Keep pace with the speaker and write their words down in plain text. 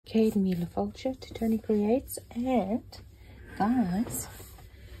Margarete Miller Collage to Toni Creates, and guys,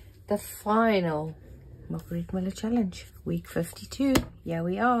 the final Margarete Miller Challenge, week 52. Here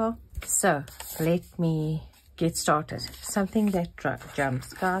we are. So let me get started. Something that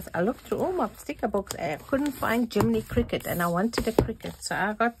jumps, guys. I looked through all my sticker books and I couldn't find Jiminy Cricket, and I wanted a cricket, so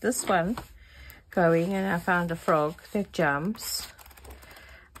I got this one going, and I found a frog that jumps.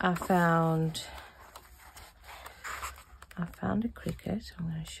 I found a cricket. I'm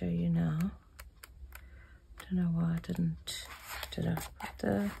going to show you now. Don't know why I didn't. Did I put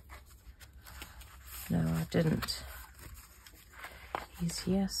the... No, I didn't. He's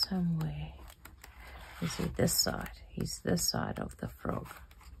here somewhere. Is he this side? He's this side of the frog.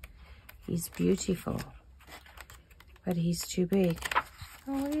 He's beautiful, but he's too big.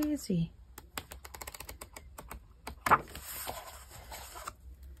 Oh, where is he?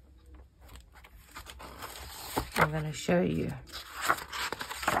 I'm going to show you.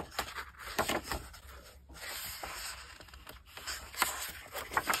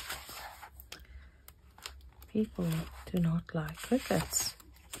 People do not like crickets.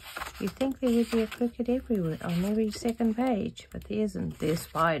 You think there would be a cricket everywhere, on every second page, but there isn't. There's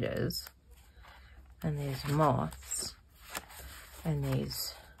spiders, and there's moths, and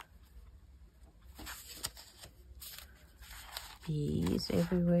there's bees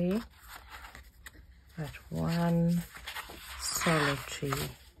everywhere. But one solitary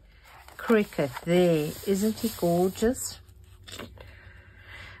cricket there. Isn't he gorgeous?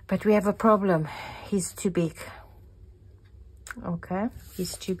 But we have a problem. He's too big. Okay,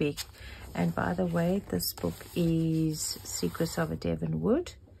 he's too big. And by the way, this book is Secrets of a Devon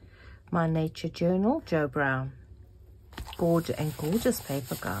Wood, my nature journal, Joe Brown. Gorgeous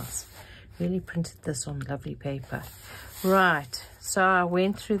paper, guys. Really printed this on lovely paper. Right, so I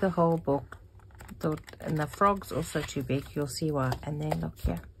went through the whole book. And the frog's also too big. You'll see why. And then look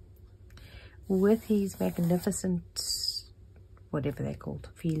here, with his magnificent, whatever they're called,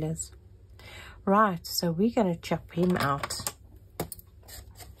 feelers. Right, so we're going to chop him out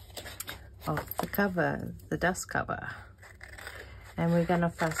of the cover, the dust cover, and we're going to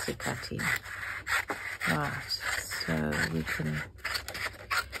fussy cut him. Right, so we can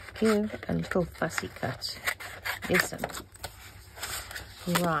give a little fussy cut. Listen.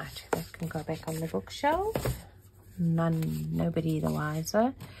 Right, that can go back on the bookshelf. Nobody the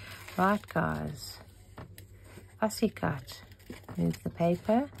wiser. Right, guys. Fussy cut. Move the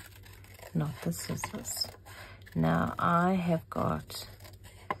paper, not the scissors. Now I have got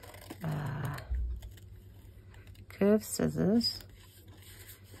curved scissors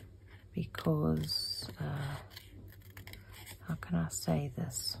because how can I say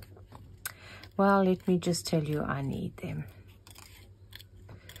this? Well, let me just tell you, I need them.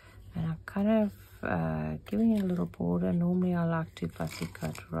 And I'm kind of giving it a little border. Normally I like to fussy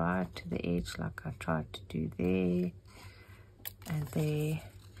cut right to the edge like I tried to do there and there.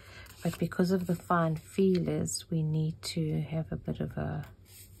 But because of the fine feelers, we need to have a bit of a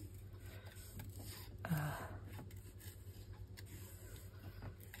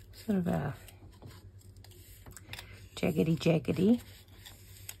sort of a jaggedy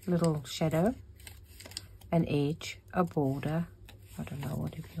little shadow, an edge, a border. I don't know,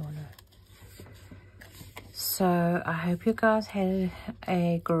 whatever you want to. So I hope you guys had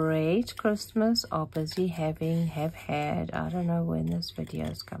a great Christmas, or busy have had. I don't know when this video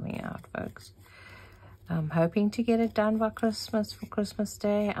is coming out, folks. I'm hoping to get it done by Christmas, for Christmas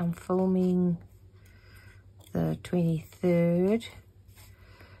Day. I'm filming the 23rd.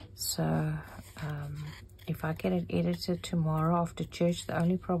 So if I get it edited tomorrow after church, the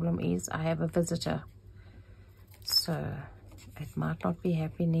only problem is I have a visitor. So it might not be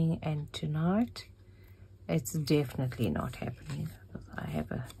happening, and tonight it's definitely not happening because I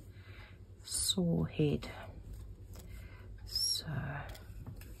have a sore head. So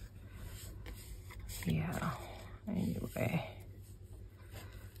yeah, anyway,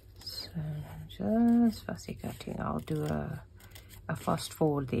 so just fussy cutting. I'll do a fast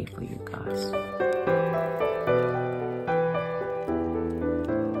forward there for you guys.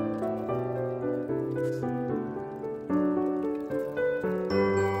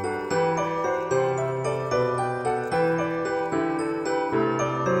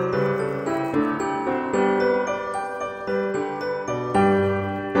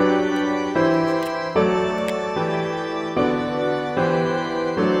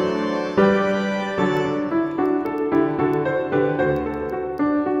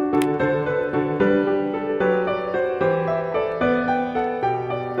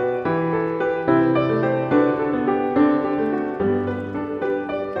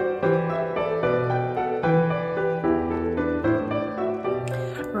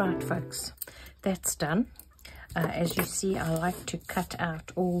 Right, folks, that's done. As you see, I like to cut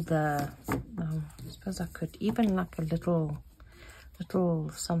out all the, I suppose I could, even like a little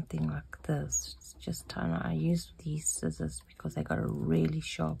something like this. It's just tiny. I use these scissors because they got a really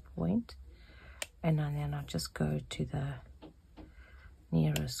sharp point. And then I just go to the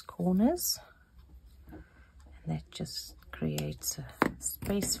nearest corners. And that just creates a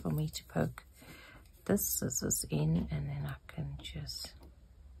space for me to poke this scissors in, and then I can just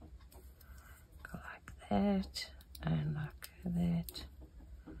go like that, and like that,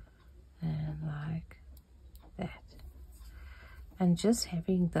 and like that. And just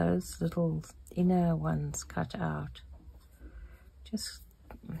having those little inner ones cut out, just,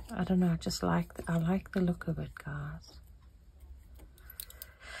 I don't know, I like the look of it, guys.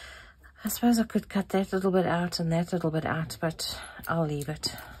 I suppose I could cut that little bit out and that little bit out, but I'll leave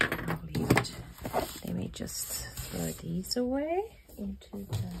it. Let me just throw these away into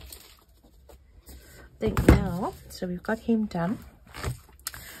the thing now. So we've got him done.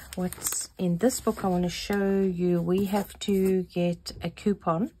 What's in this book I want to show you, we have to get a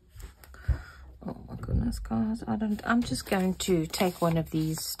coupon. Oh my goodness, guys, I'm just going to take one of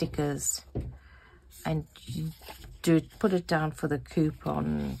these stickers and put it down for the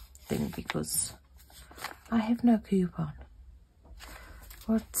coupon thing, because I have no coupon.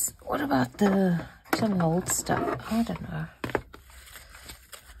 What about some old stuff? I don't know.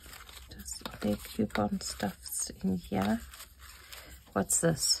 Just the coupon stuff's in here. What's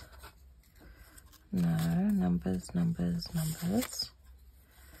this? No, numbers.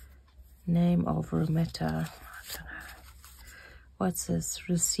 Name of remitter. I don't know. What's this?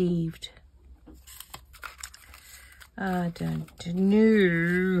 Received. I don't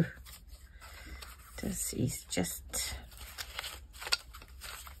know. This is just...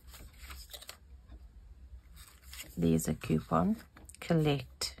 There's a coupon.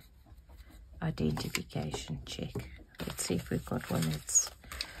 Collect. Identification check. Let's see if we've got one that's...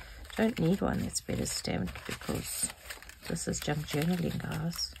 Don't need one that's better stamped, because this is junk journaling,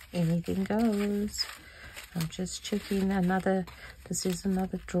 guys. Anything goes. I'm just checking another... This is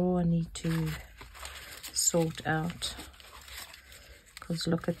another drawer I need to sort out. Because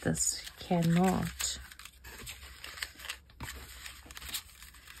look at this. Cannot.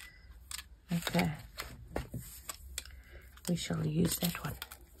 Okay. We shall use that one.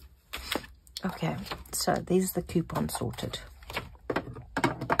 Okay, so there's the coupon sorted.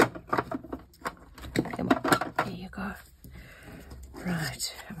 Come on, there you go.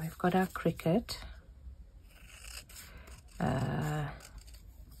 Right, and we've got our cricket. Let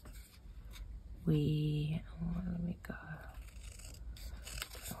me go.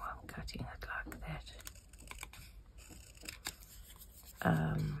 Oh, I'm cutting it like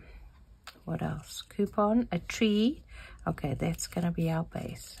that. What else? Coupon, a tree. Okay, that's going to be our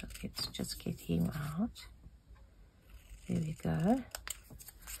base. Let's just get him out. There we go.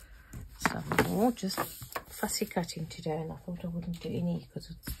 Some more. Just fussy cutting today, and I thought I wouldn't do any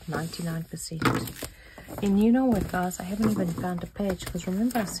because it's 99%. And you know what, guys? I haven't even found a page, because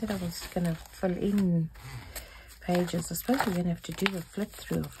remember I said I was going to fill in pages. I suppose we're going to have to do a flip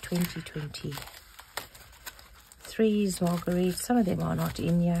through of 2023's Margarete. Some of them are not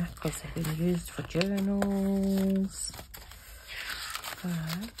in here because they've been used for journals.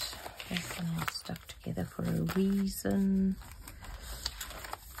 But that's all stuck together for a reason.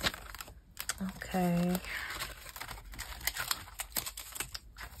 Okay.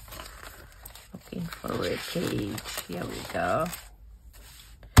 Looking for a page. Here we go.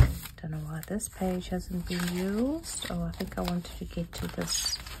 Don't know why this page hasn't been used. Oh, I think I wanted to get to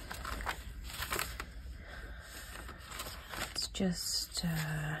this. It's just...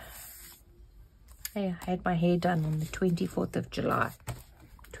 Hey, I had my hair done on the 24th of July,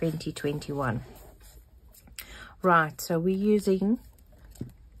 2021. Right, so we're using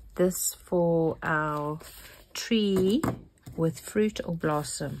this for our tree with fruit or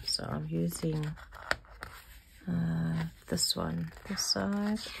blossom. So I'm using this one, this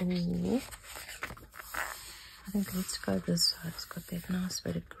side. Ooh. I think let's go this side. It's got that nice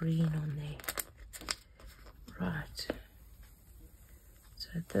bit of green on there. Right.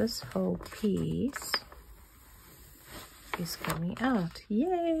 So this whole piece is coming out.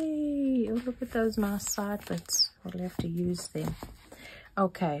 Yay! Oh, look at those nice side bits. We'll have to use them.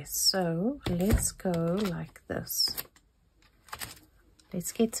 Okay, so let's go like this.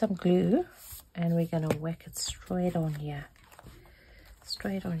 Let's get some glue, and we're going to whack it straight on here.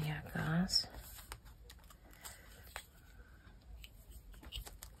 Straight on here, guys.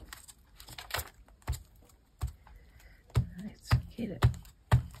 Let's get it.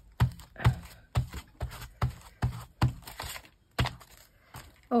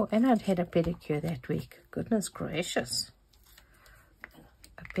 Oh, and I'd had a pedicure that week. Goodness gracious.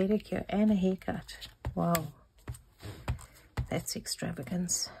 A pedicure and a haircut. Wow. That's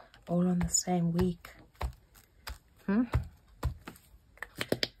extravagance. All on the same week. Right.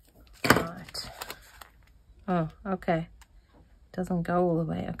 Oh, okay. Doesn't go all the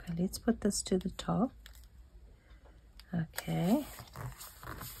way. Okay, let's put this to the top. Okay.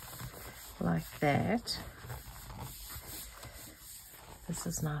 Like that. This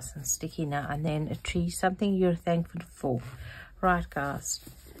is nice and sticky now. And then a tree, something you're thankful for. Right, guys.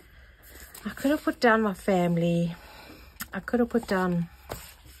 I could have put down my family. I could have put down...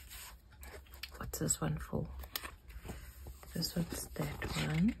 What's this one for? This one's that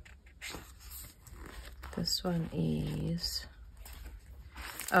one. This one is...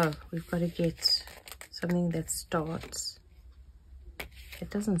 Oh, we've got to get something that starts... It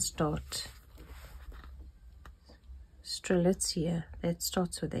doesn't start... Strelitzia, that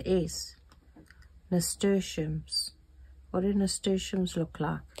starts with the S. Nasturtiums. What do nasturtiums look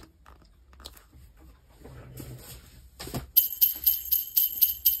like?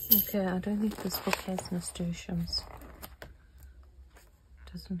 Okay, I don't think this book has nasturtiums.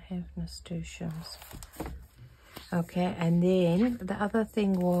 Doesn't have nasturtiums. Okay, and then the other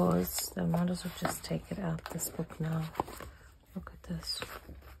thing was, I might as well just take it out, this book now. Look at this.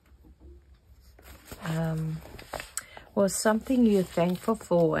 Was something you're thankful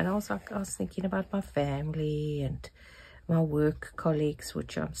for, and I was thinking about my family and my work colleagues,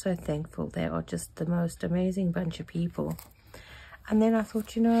 which I'm so thankful. They are just the most amazing bunch of people. And then I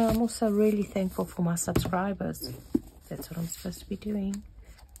thought, you know, I'm also really thankful for my subscribers. That's what I'm supposed to be doing,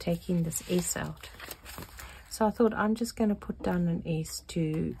 taking this S out. So I thought I'm just going to put down an S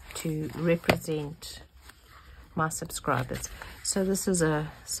to represent my subscribers. So this is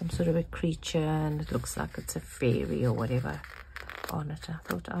some sort of a creature, and it looks like it's a fairy or whatever on it. I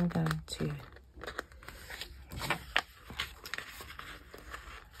thought I'm going to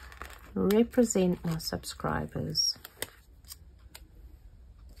represent my subscribers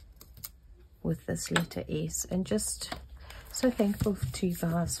with this letter S, and just so thankful to you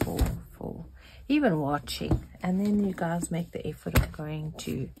guys for even watching, and then you guys make the effort of going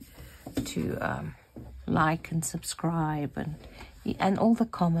to like and subscribe, and all the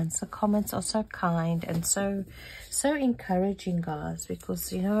comments. The comments are so kind and so encouraging, guys,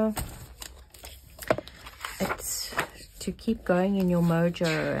 because you know it's to keep going in your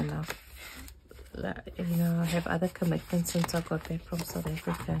mojo. And you know, I have other commitments since I got back from South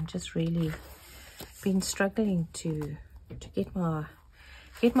Africa, and just really been struggling to get my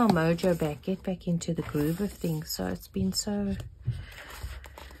mojo back, get back into the groove of things. So it's been so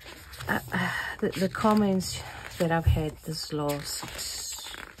the comments that I've had this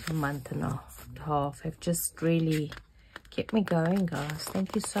last month and a half have just really kept me going, guys.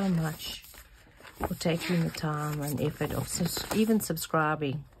 Thank you so much for taking the time and effort of even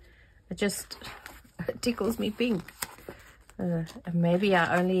subscribing. It just tickles me pink. Maybe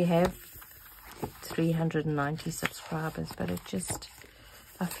I only have 390 subscribers, but it just,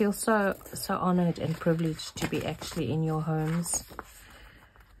 I feel so honored and privileged to be actually in your homes.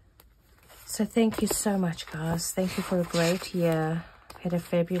 So thank you so much, guys. Thank you for a great year. Had a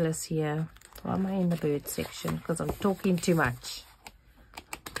fabulous year. Why am I in the bird section? Because I'm talking too much.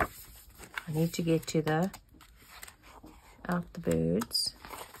 I need to get to the out the birds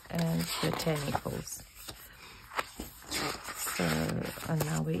and botanicals. So, and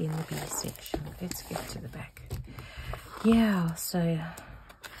now we're in the bee section. Let's get to the back. Yeah, so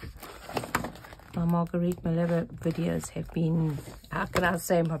my Margarete Miller videos have been, how can I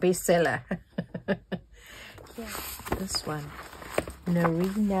say, my bestseller. Yeah, this one,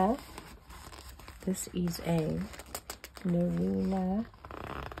 Narina. This is a Narina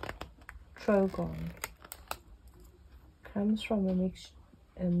Trogon. Comes from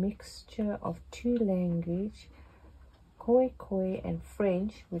a mixture of two languages, Khoi and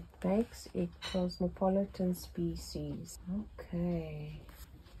French, which makes it cosmopolitan species. Okay,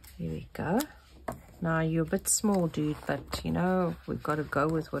 here we go. Now you're a bit small, dude, but you know, we've got to go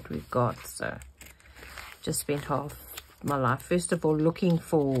with what we've got. So just spent half my life, first of all, looking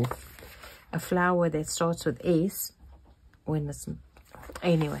for a flower that starts with S when it's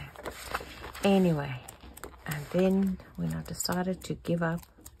anyway, and then when I decided to give up,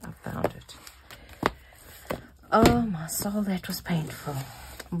 I found it. Oh my soul, that was painful.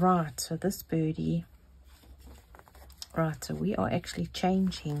 Right, so this birdie, right, so we are actually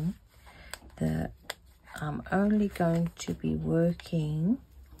changing the, I'm only going to be working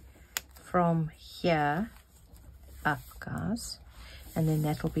from here up, guys, and then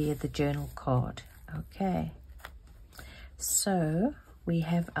that'll be at the journal card. Okay, so we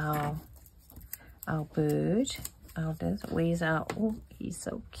have our bird. Where's our, oh, he's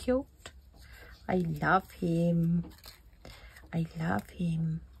so cute. I love him. I love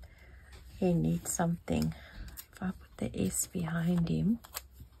him. He needs something. If I put the S behind him,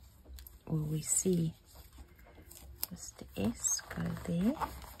 will we see? Just the S, go there.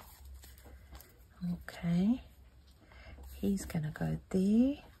 Okay. He's gonna go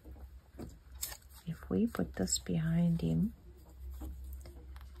there. If we put this behind him,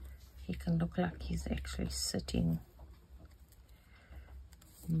 he can look like he's actually sitting.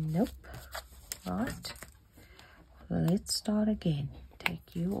 Nope. Right. Let's start again.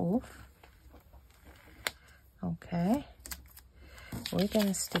 Take you off. Okay. We're going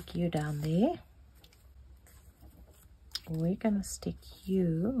to stick you down there. We're going to stick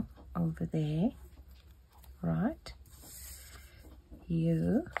you over there. Right.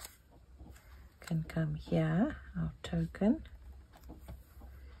 You can come here, our token.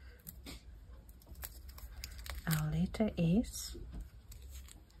 Our letter S.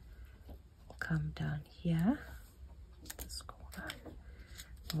 Come down here. This corner.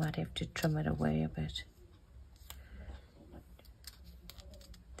 I might have to trim it away a bit.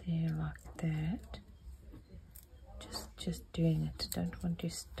 There, like that. Just doing it. Don't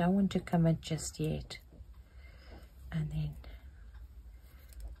want to come in just yet. And then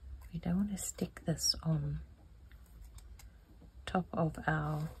we don't want to stick this on top of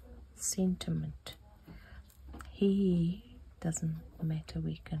our sentiment. He doesn't matter.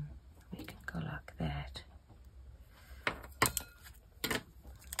 We can go like that.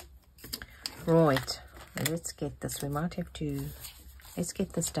 Right, let's get this. We might have to, let's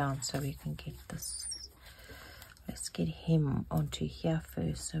get this down so we can get this. Let's get him onto here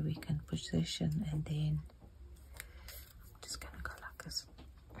first so we can position, and then I'm just gonna go like this.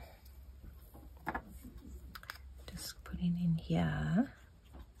 Just putting in here.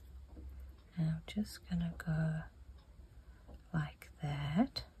 And I'm just gonna go like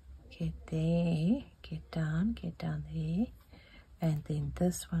that. Get there, get down there, and then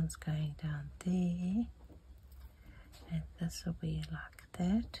this one's going down there, and this will be like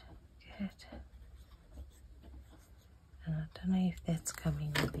that. Good. And I don't know if that's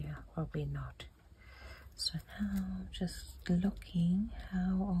coming with you, probably not. So now just looking,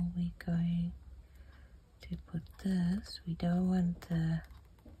 how are we going to put this? We don't want the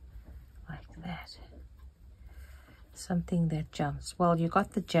like that. Something that jumps. Well, you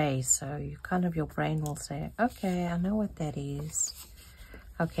got the J, so you kind of, your brain will say, okay, I know what that is.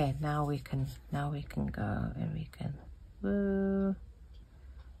 Okay, now we can go, and we can woo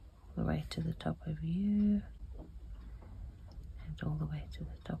all the way to the top of you, and all the way to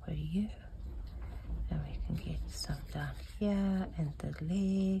the top of you, and we can get some down here and the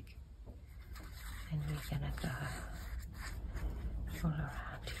leg, and we're gonna go all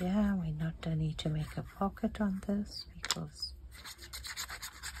around here. We don't need to make a pocket on this because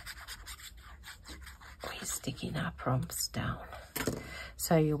we're sticking our prompts down.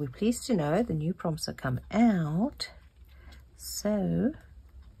 So you'll be pleased to know the new prompts have come out. So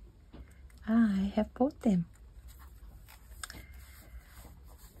I have bought them.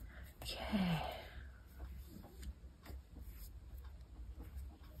 Okay.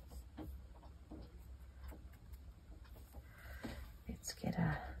 Let's get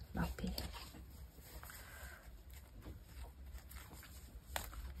a loppy.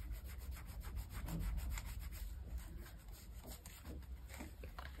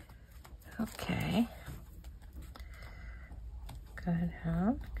 Okay. Go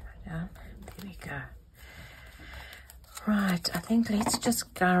down. There we go. Right, I think let's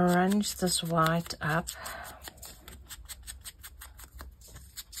just grunge this white up.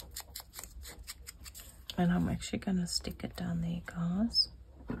 And I'm actually going to stick it down there, guys.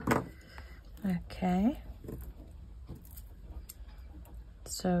 Okay.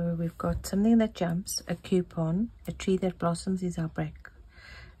 So we've got something that jumps, a coupon, a tree that blossoms is our break.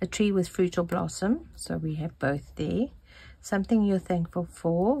 A tree with fruit or blossom, so we have both there. Something you're thankful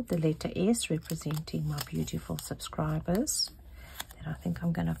for, the letter S representing my beautiful subscribers. And I think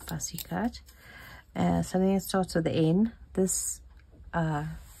I'm going to fussy cut. Something that starts with the N. This,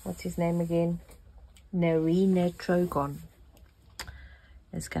 what's his name again? Narine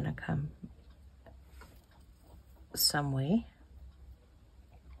is going to come somewhere.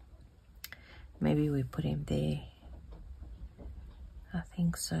 Maybe we put him there. I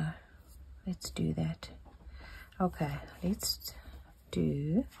think so. Let's do that. Okay, let's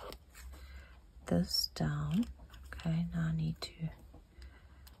do this down. Okay, now I need to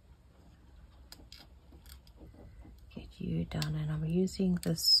get you down, and I'm using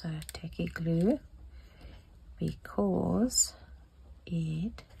this tacky glue because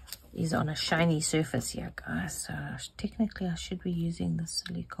it is on a shiny surface here, guys. So technically I should be using the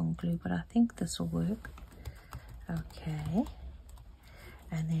silicone glue, but I think this will work. Okay,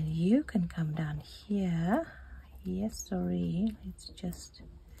 and then you can come down here. Yes, sorry, it's just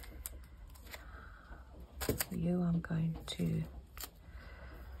for you. I'm going to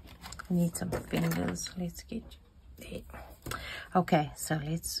need some fingers. Let's get there. Okay, so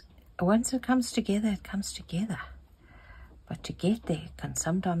let's, once it comes together, it comes together. But to get there can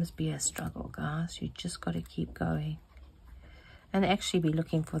sometimes be a struggle, guys. You just got to keep going and actually be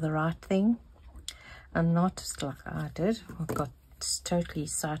looking for the right thing, and not just like I did. I got totally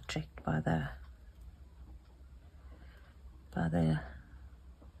sidetracked by the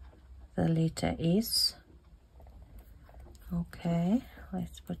letter S. Okay,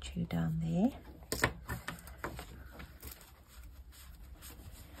 let's put you down there.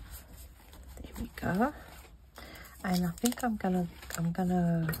 There we go. And I think I'm gonna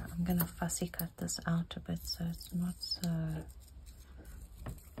fussy cut this out a bit so it's not so.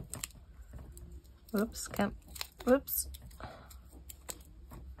 Whoops, whoops.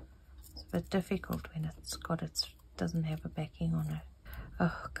 It's a bit difficult when it's got doesn't have a backing on it.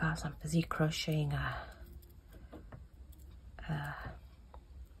 Oh, guys, I'm busy crocheting a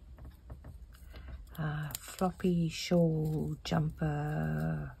floppy shawl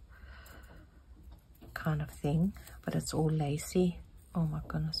jumper kind of thing, but it's all lacy. Oh my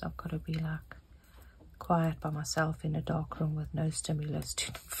goodness, I've got to be like quiet by myself in a dark room with no stimulus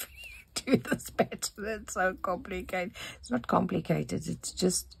to do this pattern. It's so complicated. It's not complicated, it's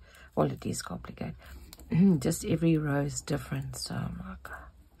just, well, it is complicated. Just every row is different, so I'm like,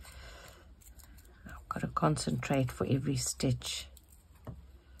 I've got to concentrate for every stitch.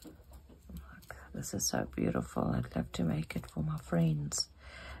 Like, this is so beautiful. I'd love to make it for my friends,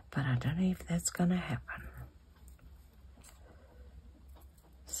 but I don't know if that's gonna happen.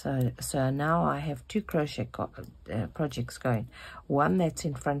 So now I have two crochet projects going. One that's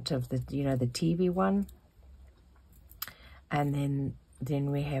in front of the, you know, the TV one, and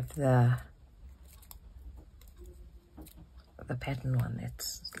then we have the pattern one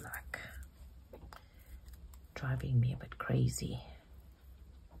that's like driving me a bit crazy.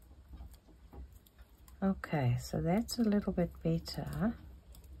 Okay, so that's a little bit better.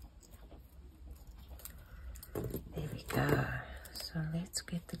 There we go. So let's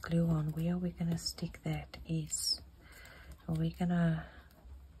get the glue on. Where are we going to stick that? Is are we going to,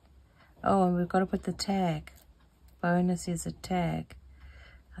 oh, and we've got to put the tag. Bonus is a tag.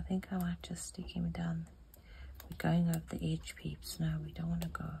 I think I might just stick him down. We're going over the edge, peeps. No, we don't want to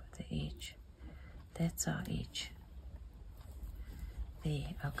go over the edge. That's our edge.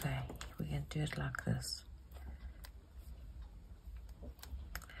 There, okay. We're going to do it like this.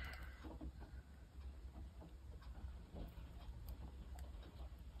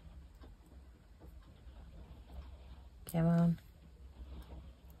 Come on.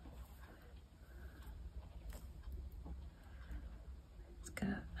 Let's go.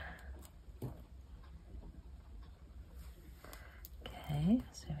 Okay,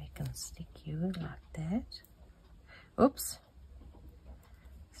 so we can stick you like that. Oops.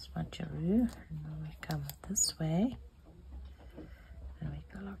 Smudgeroo. And then we come this way. And we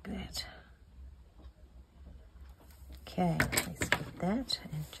go like that. Okay, let's get that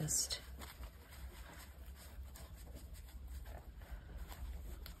and just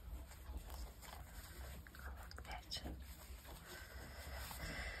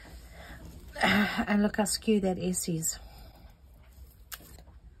and look how skewed that S is.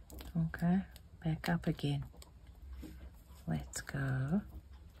 Okay, back up again. Let's go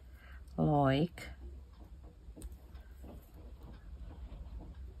like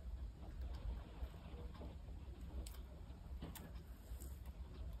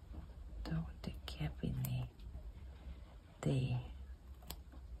don't want the cap in there. There.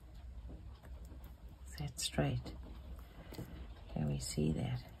 Is that straight? Can we see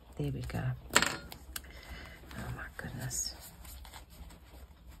that? There we go. Oh my goodness.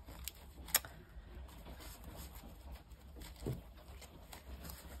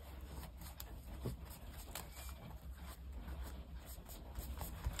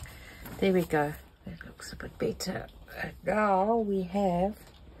 There we go. That looks a bit better. Now we have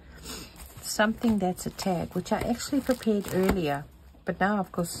something that's a tag, which I actually prepared earlier, but now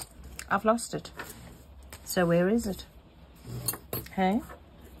of course I've lost it. So where is it? Okay.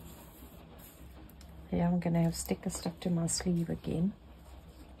 Yeah, I'm going to have stickers stuck to my sleeve again.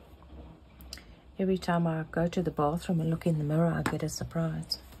 Every time I go to the bathroom and look in the mirror, I get a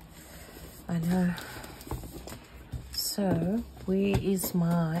surprise. I know. So, where is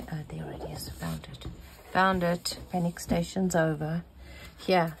my... Oh, there it is. Found it. Found it. Panic station's over.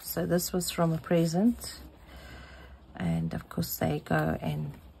 yeah, so this was from a present, and of course they go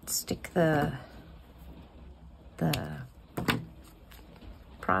and stick the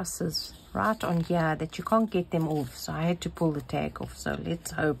prices right on here that you can't get them off, so I had to pull the tag off. So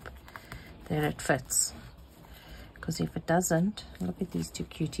let's hope that it fits, because if it doesn't, look at these two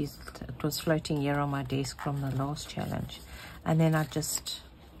cuties. It was floating here on my desk from the last challenge, and then I just,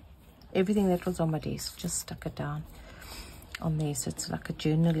 everything that was on my desk, just stuck it down on there, so it's like a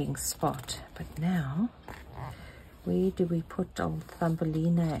journaling spot. But now, where do we put old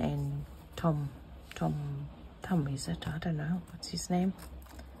Thumbelina and Tom, is it? I don't know, what's his name?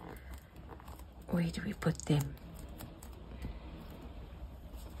 Where do we put them?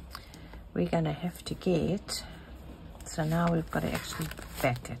 We're gonna have to get, so now we've got to actually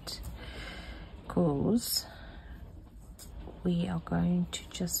back it, because we are going to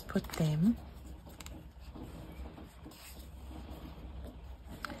just put them,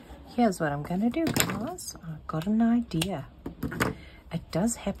 here's what I'm gonna do, guys. I've got an idea. It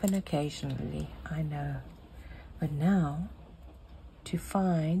does happen occasionally, I know, but now to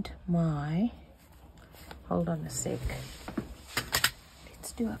find my, hold on a sec,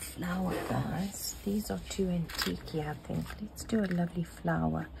 let's do a flower, guys. These are too antique, I think. Let's do a lovely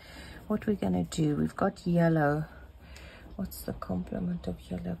flower. What we're gonna do, we've got yellow. What's the complement of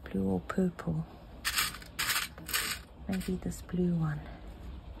yellow? Blue or purple? Maybe this blue one.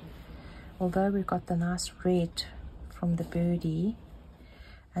 Although we've got the nice red from the birdie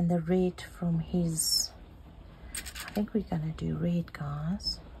and the red from his, I think we're gonna do red,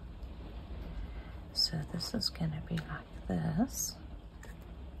 guys. So this is gonna be like this.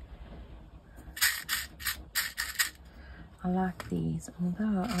 I like these,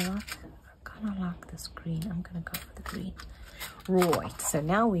 although I kind of like this green. I'm gonna go for the green. Right, so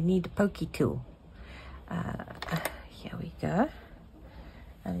now we need a pokey tool. Here we go.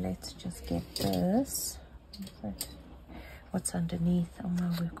 And let's just get this. What's underneath? Oh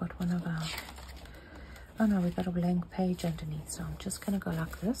no, we've got one of our, oh no, we've got a blank page underneath. So I'm just gonna go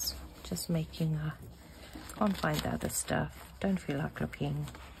like this, just making a, can't find the other stuff, don't feel like looking.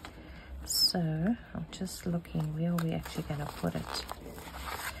 So I'm just looking, where are we actually gonna put it?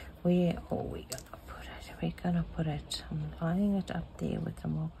 Where are we gonna put it? We're gonna put it, I'm lining it up there with the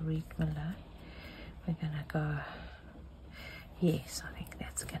Margarete Miller. We're gonna go, yes, I think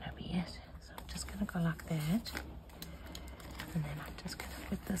that's gonna be it. So I'm just gonna go like that, and then I'm just gonna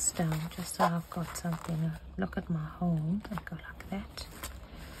put this down just so I've got something. Look at my home and go like that.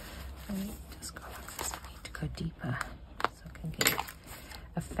 I need to just go like this. I need to go deeper so I can get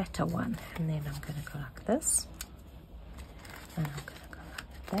a fatter one, and then I'm going to go like this, and I'm going to go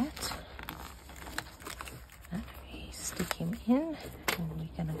like that, and we stick him in, and we're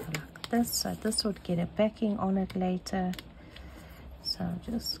going to go like this, so this would get a backing on it later. So I'm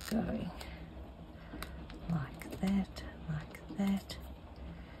just going like that,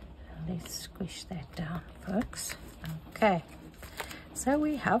 and let's squish that down, folks. Okay, so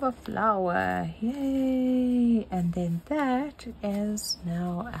we have a flower, yay! And then that is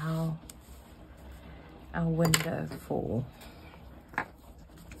now our window for.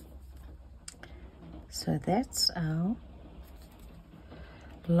 So that's our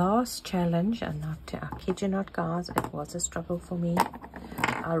last challenge. And I kid you not, guys, it was a struggle for me.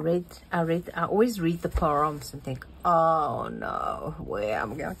 I always read the poems and think, oh no, where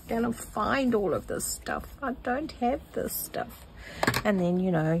am I gonna find all of this stuff? I don't have this stuff. And then,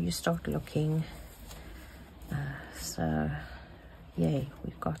 you know, you start looking. So yay,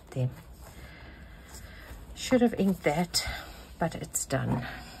 we've got them. Should have inked that, but it's done.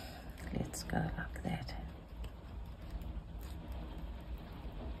 Let's go like that.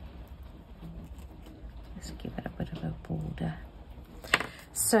 Just give it a bit of a border.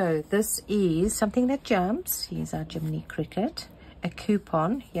 So this is something that jumps. Here's our Jiminy Cricket. A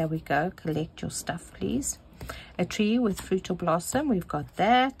coupon, here we go, collect your stuff please. A tree with fruit or blossom, we've got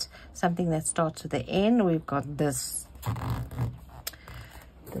that. Something that starts with the N, we've got this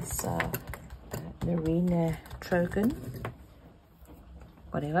Marina Trogan,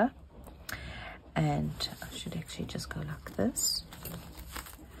 whatever. And I should actually just go like this,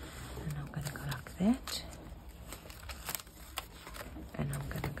 and I'm going to go like that, and I'm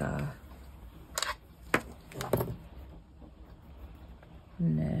going to go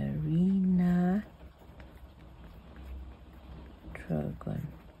Marina Trogan.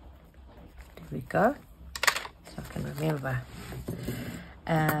 There we go, so I can remember.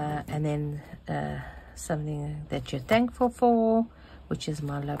 And then something that you're thankful for, which is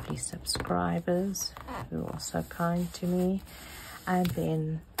my lovely subscribers who are so kind to me. And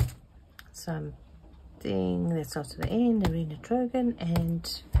then some thing that starts at the end, Arena Trogan,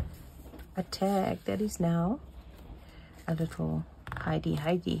 and a tag that is now a little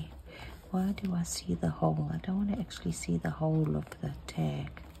Heidi. Why do I see the hole? I don't want to actually see the hole of the tag.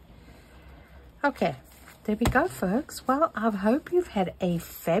 Okay, there we go, folks. Well, I hope you've had a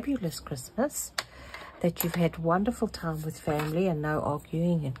fabulous Christmas, that you've had wonderful time with family and no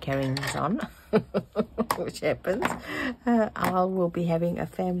arguing and carrying on, which happens. I will be having a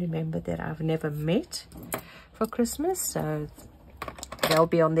family member that I've never met for Christmas, so they'll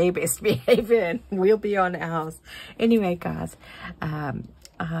be on their best behavior and we'll be on ours. Anyway, guys,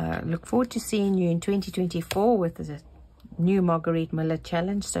 look forward to seeing you in 2024 with the new Margarete Miller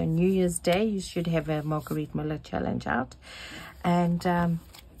Challenge. So New Year's Day, you should have a Margarete Miller Challenge out. And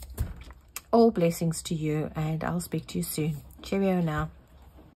all blessings to you, and I'll speak to you soon. Cheerio now.